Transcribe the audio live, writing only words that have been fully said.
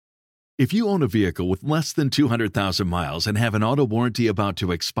If you own a vehicle with less than 200,000 miles and have an auto warranty about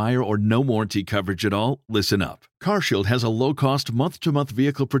to expire or no warranty coverage at all, listen up. CarShield has a low-cost month-to-month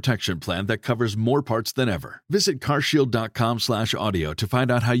vehicle protection plan that covers more parts than ever. Visit carshield.com/audio to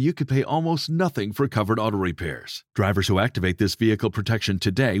find out how you could pay almost nothing for covered auto repairs. Drivers who activate this vehicle protection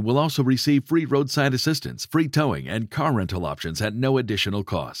today will also receive free roadside assistance, free towing, and car rental options at no additional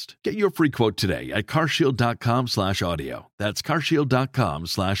cost. Get your free quote today at carshield.com/audio. That's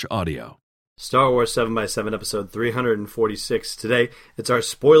carshield.com/audio. Star Wars 7x7 episode 346. Today, it's our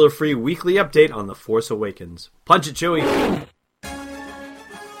spoiler-free weekly update on The Force Awakens. Punch it, Chewie!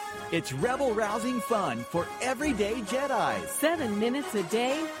 It's rebel-rousing fun for everyday Jedis. 7 minutes a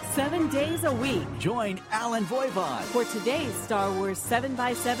day, 7 days a week. Join Alan Voivod for today's Star Wars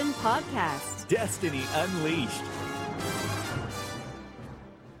 7x7 podcast. Destiny Unleashed.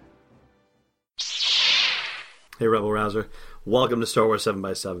 Hey, Rebel Rouser. Welcome to Star Wars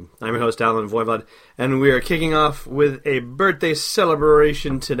 7x7. I'm your host, Alan Voivod, and we are kicking off with a birthday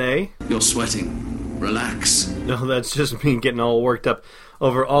celebration today. You're sweating. Relax. No, that's just me getting all worked up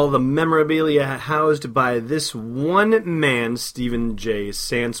over all the memorabilia housed by this one man, Stephen J.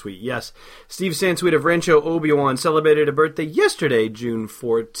 Sansweet. Yes, Steve Sansweet of Rancho Obi-Wan celebrated a birthday yesterday, June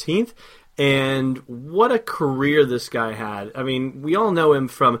 14th. And what a career this guy had. I mean, we all know him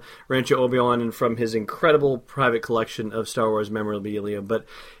from Rancho Obi-Wan and from his incredible private collection of Star Wars memorabilia, but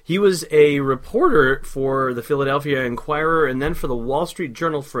he was a reporter for the Philadelphia Inquirer and then for the Wall Street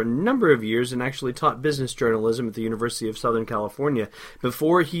Journal for a number of years and actually taught business journalism at the University of Southern California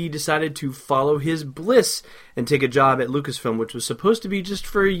before he decided to follow his bliss and take a job at Lucasfilm, which was supposed to be just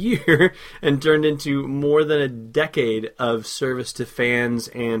for a year and turned into more than a decade of service to fans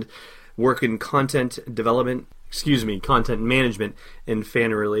and work in content management and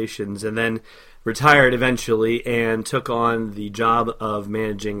fan relations, and then retired eventually and took on the job of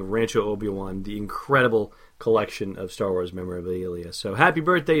managing Rancho Obi-Wan, the incredible collection of Star Wars memorabilia. So happy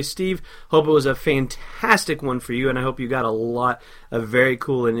birthday, Steve. Hope it was a fantastic one for you, and I hope you got a lot of very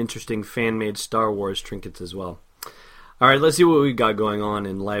cool and interesting fan-made Star Wars trinkets as well. All right, let's see what we got going on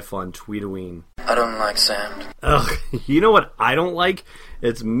in life on Tweetoween. I don't like sand. Ugh, you know what I don't like?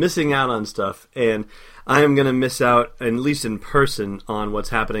 It's missing out on stuff, and I am going to miss out, at least in person, on what's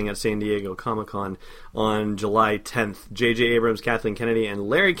happening at San Diego Comic-Con on July 10th. J.J. Abrams, Kathleen Kennedy, and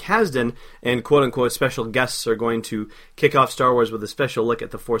Larry Kasdan and quote-unquote special guests are going to kick off Star Wars with a special look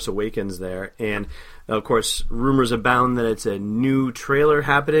at The Force Awakens there, and of course, rumors abound that it's a new trailer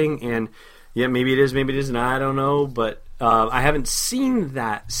happening, and yeah, maybe it is, maybe it isn't, I don't know, but I haven't seen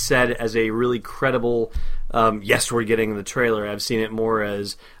that said as a really credible, yes, we're getting the trailer. I've seen it more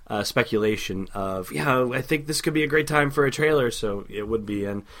as speculation of, yeah, I think this could be a great time for a trailer, so it would be.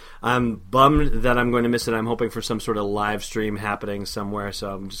 And I'm bummed that I'm going to miss it. I'm hoping for some sort of live stream happening somewhere,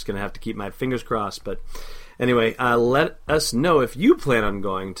 so I'm just going to have to keep my fingers crossed. But anyway, let us know if you plan on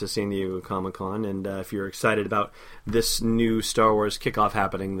going to San Diego Comic-Con and if you're excited about this new Star Wars kickoff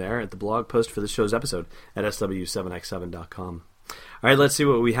happening there at the blog post for this show's episode at sw7x7.com. All right, let's see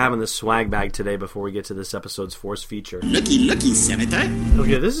what we have in the swag bag today before we get to this episode's Force feature. Looky, Senator.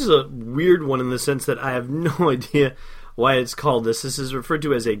 Okay, this is a weird one in the sense that I have no idea why it's called this. This is referred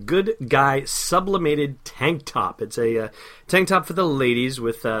to as a good guy sublimated tank top. It's a tank top for the ladies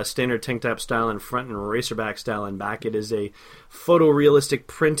with standard tank top style in front and racerback style in back. It is a photorealistic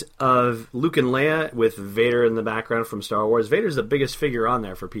print of Luke and Leia with Vader in the background from Star Wars. Vader's the biggest figure on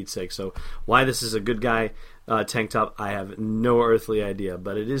there, for Pete's sake, so why this is a good guy tank top, I have no earthly idea,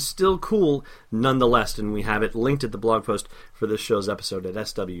 but it is still cool nonetheless, and we have it linked at the blog post for this show's episode at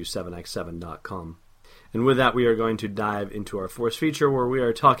sw7x7.com. And with that, we are going to dive into our Force feature where we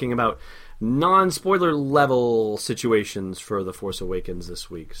are talking about non-spoiler level situations for The Force Awakens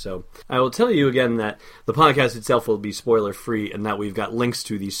this week. So I will tell you again that the podcast itself will be spoiler-free and that we've got links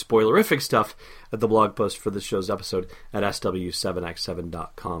to the spoilerific stuff at the blog post for this show's episode at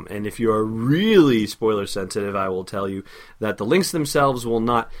sw7x7.com. And if you are really spoiler sensitive, I will tell you that the links themselves will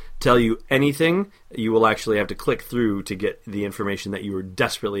not tell you anything. You will actually have to click through to get the information that you are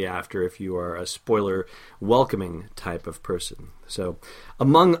desperately after if you are a spoiler-welcoming type of person. So,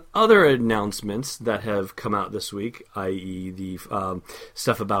 among other announcements that have come out this week, i.e. the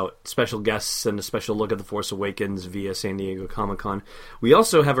stuff about special guests and a special look at The Force Awakens via San Diego Comic-Con, we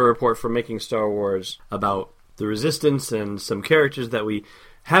also have a report from Making Star Wars about the Resistance and some characters that we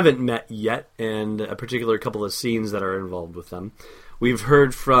haven't met yet, and a particular couple of scenes that are involved with them. We've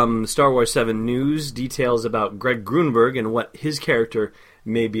heard from Star Wars 7 News details about Greg Grunberg and what his character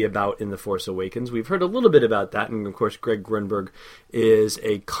may be about in The Force Awakens. We've heard a little bit about that, and of course Greg Grunberg is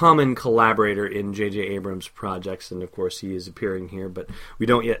a common collaborator in J.J. Abrams' projects, and of course he is appearing here, but we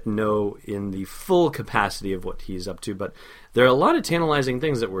don't yet know in the full capacity of what he's up to, but there are a lot of tantalizing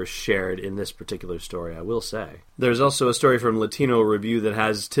things that were shared in this particular story, I will say. There's also a story from Latino Review that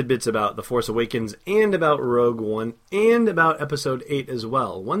has tidbits about The Force Awakens and about Rogue One and about Episode 8 as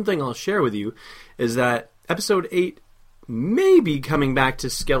well. One thing I'll share with you is that Episode 8 may be coming back to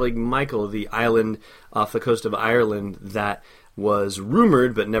Skellig Michael, the island off the coast of Ireland that was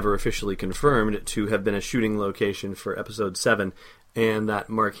rumored but never officially confirmed to have been a shooting location for Episode 7, and that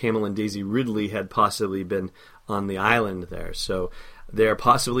Mark Hamill and Daisy Ridley had possibly been on the island there. So they're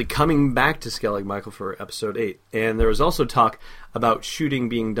possibly coming back to Skellig Michael for Episode 8. And there was also talk about shooting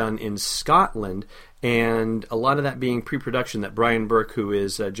being done in Scotland, and a lot of that being pre-production, that Brian Burke, who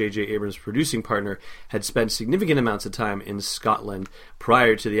is J.J. Abrams' producing partner, had spent significant amounts of time in Scotland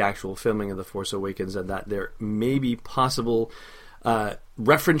prior to the actual filming of The Force Awakens, and that there may be possible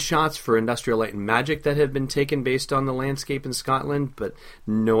reference shots for Industrial Light and Magic that have been taken based on the landscape in Scotland, but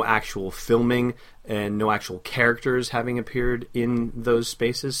no actual filming and no actual characters having appeared in those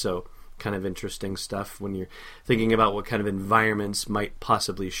spaces. So kind of interesting stuff when you're thinking about what kind of environments might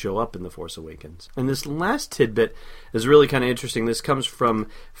possibly show up in The Force Awakens. And this last tidbit is really kind of interesting. This comes from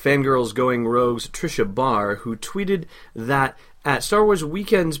Fangirls Going Rogue's Trisha Barr, who tweeted that at Star Wars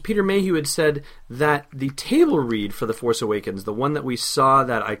Weekends, Peter Mayhew had said that the table read for The Force Awakens, the one that we saw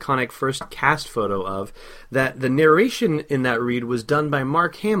that iconic first cast photo of, that the narration in that read was done by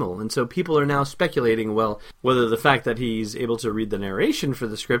Mark Hamill. And so people are now speculating, well, whether the fact that he's able to read the narration for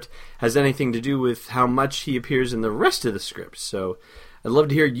the script has anything to do with how much he appears in the rest of the script. So I'd love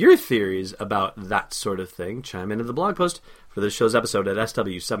to hear your theories about that sort of thing. Chime into the blog post for this show's episode at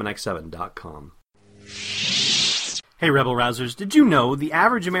sw7x7.com. Hey Rebel Rousers, did you know the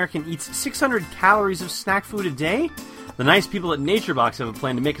average American eats 600 calories of snack food a day? The nice people at NatureBox have a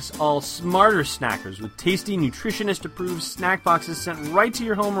plan to make us all smarter snackers with tasty, nutritionist-approved snack boxes sent right to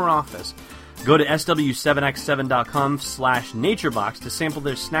your home or office. Go to sw7x7.com/naturebox to sample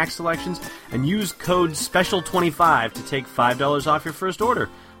their snack selections and use code SPECIAL25 to take $5 off your first order.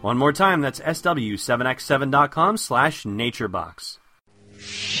 One more time, that's sw7x7.com/naturebox.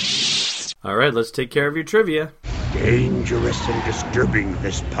 All right, let's take care of your trivia. Dangerous and disturbing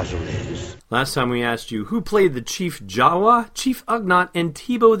this puzzle is. Last time we asked you who played the Chief Jawa, Chief Ugnaught, and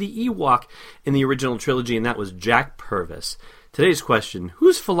Teebo the Ewok in the original trilogy, and that was Jack Purvis. Today's question,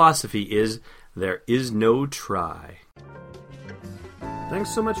 whose philosophy is, there is no try?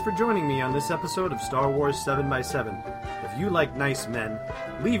 Thanks so much for joining me on this episode of Star Wars 7x7. If you like nice men,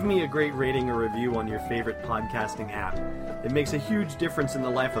 leave me a great rating or review on your favorite podcasting app. It makes a huge difference in the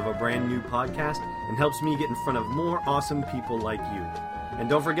life of a brand new podcast and helps me get in front of more awesome people like you. And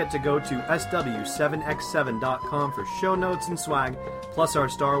don't forget to go to sw7x7.com for show notes and swag, plus our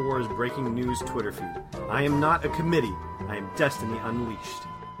Star Wars breaking news Twitter feed. I am not a committee. I am Destiny Unleashed.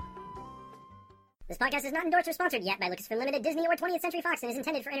 This podcast is not endorsed or sponsored yet by Lucasfilm Limited, Disney, or 20th Century Fox, and is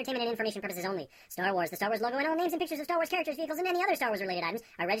intended for entertainment and information purposes only. Star Wars, the Star Wars logo, and all names and pictures of Star Wars characters, vehicles, and any other Star Wars-related items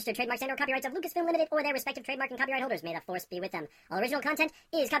are registered trademarks and/or copyrights of Lucasfilm Limited or their respective trademark and copyright holders. May the Force be with them. All original content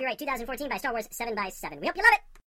is copyright 2014 by Star Wars 7x7. We hope you love it!